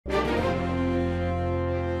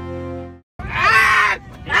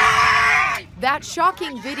That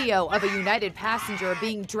shocking video of a United passenger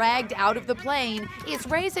being dragged out of the plane is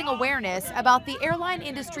raising awareness about the airline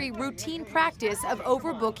industry routine practice of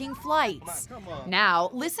overbooking flights.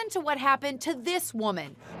 Now, listen to what happened to this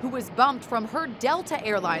woman who was bumped from her Delta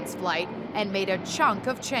Airlines flight and made a chunk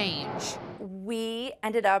of change. We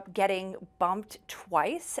ended up getting bumped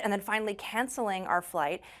twice and then finally canceling our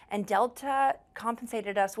flight, and Delta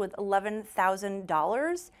compensated us with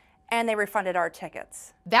 $11,000 and they refunded our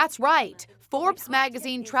tickets. That's right. Forbes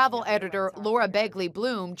magazine travel editor Laura Begley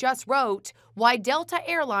Bloom just wrote why Delta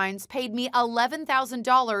Airlines paid me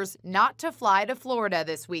 $11,000 not to fly to Florida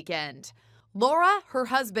this weekend. Laura, her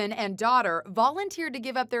husband, and daughter volunteered to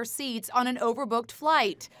give up their seats on an overbooked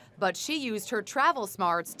flight, but she used her travel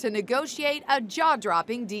smarts to negotiate a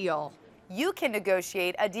jaw-dropping deal. You can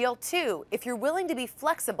negotiate a deal too if you're willing to be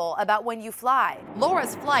flexible about when you fly.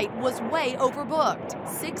 Laura's flight was way overbooked.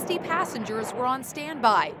 60 passengers were on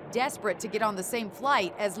standby, desperate to get on the same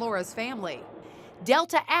flight as Laura's family.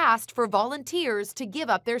 Delta asked for volunteers to give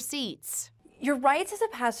up their seats. Your rights as a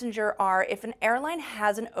passenger are, if an airline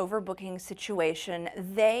has an overbooking situation,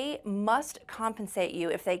 they must compensate you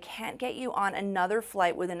if they can't get you on another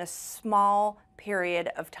flight within a small period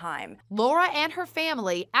of time. Laura and her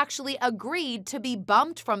family actually agreed to be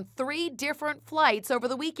bumped from 3 different flights over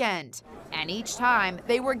the weekend, and each time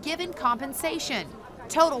they were given compensation.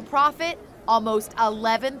 Total profit, almost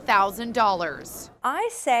 $11,000. I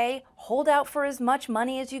say hold out for as much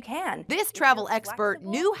money as you can. This travel expert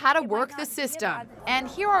knew how to work the system, and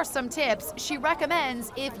here are some tips she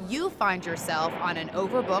recommends if you find yourself on an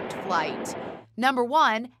overbooked flight. Number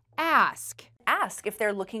 1, ask. Ask if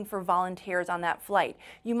they're looking for volunteers on that flight.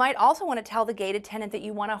 You might also want to tell the gate attendant that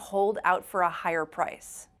you want to hold out for a higher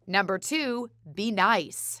price. Number 2, be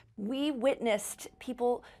nice. We witnessed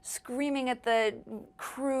people screaming at the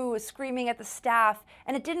crew, screaming at the staff,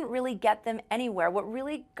 and it didn't really get them anywhere. What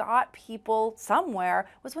really got people somewhere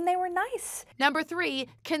was when they were nice. Number 3,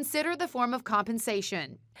 consider the form of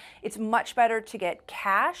compensation. It's much better to get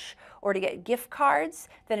cash or to get gift cards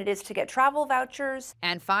than it is to get travel vouchers.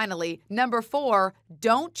 And finally, number 4,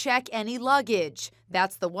 don't check any luggage.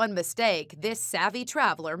 That's the one mistake this savvy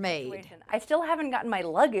traveler made. I still haven't gotten my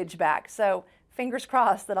luggage back, so fingers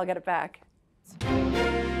crossed that I'll get it back.